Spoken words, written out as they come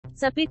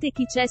Sapete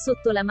chi c'è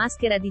sotto la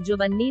maschera di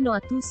Giovannino a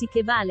Tusi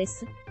che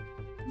Vales?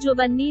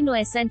 Giovannino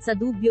è senza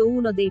dubbio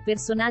uno dei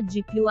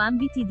personaggi più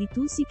ambiti di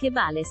Tusi che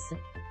Vales.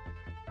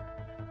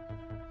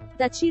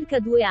 Da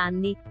circa 2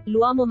 anni,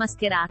 l'uomo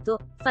mascherato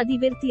fa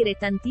divertire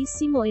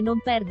tantissimo e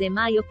non perde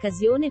mai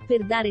occasione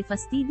per dare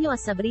fastidio a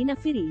Sabrina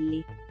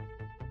Ferilli.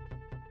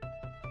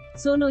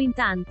 Sono in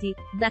tanti,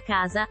 da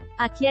casa,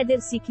 a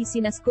chiedersi chi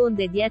si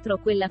nasconde dietro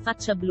quella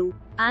faccia blu,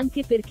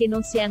 anche perché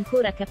non si è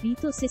ancora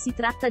capito se si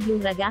tratta di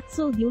un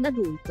ragazzo o di un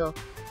adulto.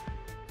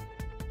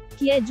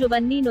 Chi è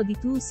Giovannino di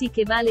Tusi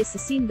che Vales?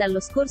 Sin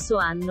dallo scorso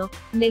anno,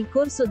 nel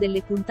corso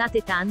delle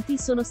puntate tanti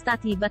sono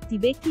stati i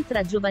battibecchi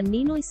tra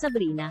Giovannino e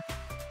Sabrina.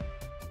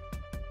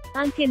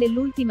 Anche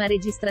nell'ultima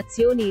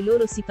registrazione i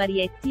loro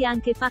siparietti ha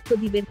anche fatto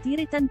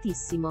divertire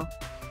tantissimo.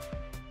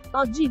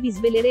 Oggi vi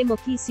sveleremo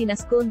chi si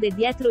nasconde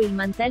dietro il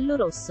mantello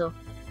rosso.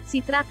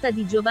 Si tratta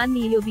di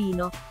Giovanni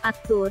Iovino,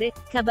 attore,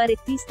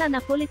 cabarettista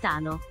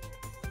napoletano.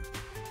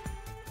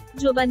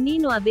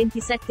 Giovannino ha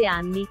 27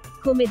 anni,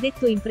 come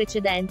detto in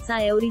precedenza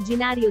è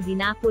originario di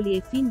Napoli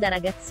e fin da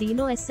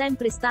ragazzino è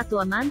sempre stato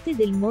amante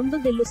del mondo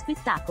dello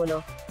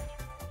spettacolo.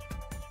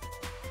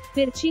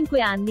 Per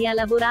 5 anni ha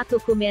lavorato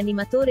come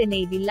animatore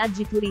nei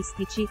villaggi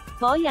turistici,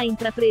 poi ha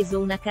intrapreso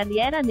una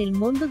carriera nel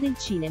mondo del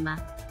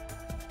cinema.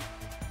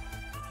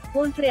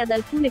 Oltre ad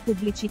alcune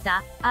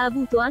pubblicità, ha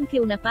avuto anche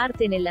una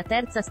parte nella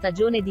terza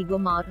stagione di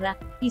Gomorra.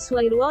 I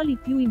suoi ruoli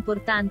più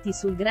importanti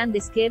sul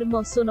grande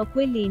schermo sono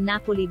quelli in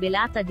Napoli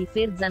velata di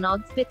Ferzan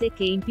Ozpete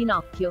che in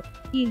Pinocchio,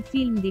 il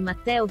film di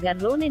Matteo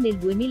Garrone nel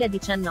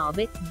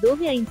 2019,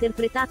 dove ha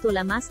interpretato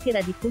la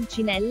maschera di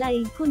Pulcinella e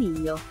il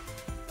coniglio.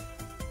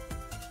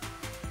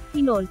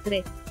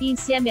 Inoltre,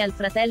 insieme al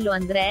fratello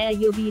Andrea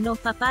Iovino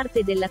fa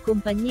parte della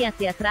compagnia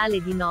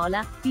teatrale di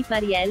Nola,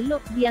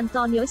 Pipariello, di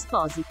Antonio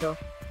Esposito.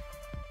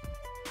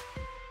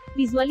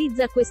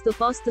 Visualizza questo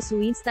post su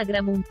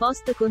Instagram, un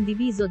post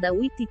condiviso da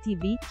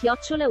WittyTV,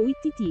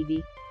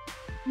 @WittyTV.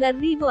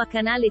 L'arrivo a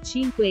Canale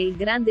 5 e il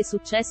grande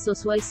successo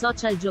sui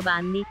social.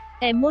 Giovanni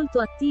è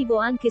molto attivo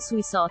anche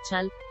sui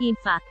social,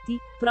 infatti,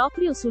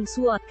 proprio sul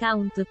suo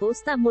account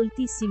posta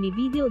moltissimi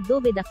video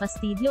dove dà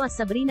fastidio a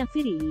Sabrina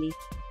Ferilli.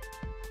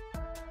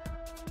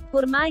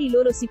 Ormai i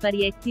loro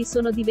siparietti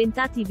sono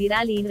diventati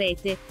virali in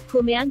rete,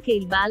 come anche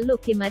il ballo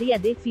che Maria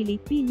De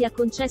Filippi gli ha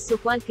concesso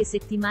qualche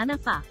settimana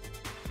fa.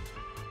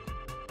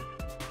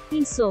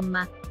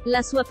 Insomma,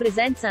 la sua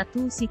presenza a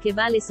Tusi che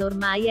Vales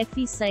ormai è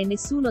fissa e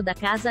nessuno da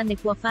casa ne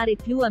può fare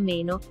più a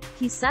meno,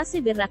 chissà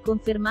se verrà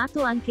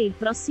confermato anche il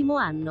prossimo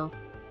anno.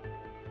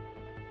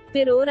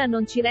 Per ora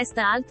non ci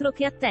resta altro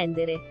che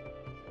attendere.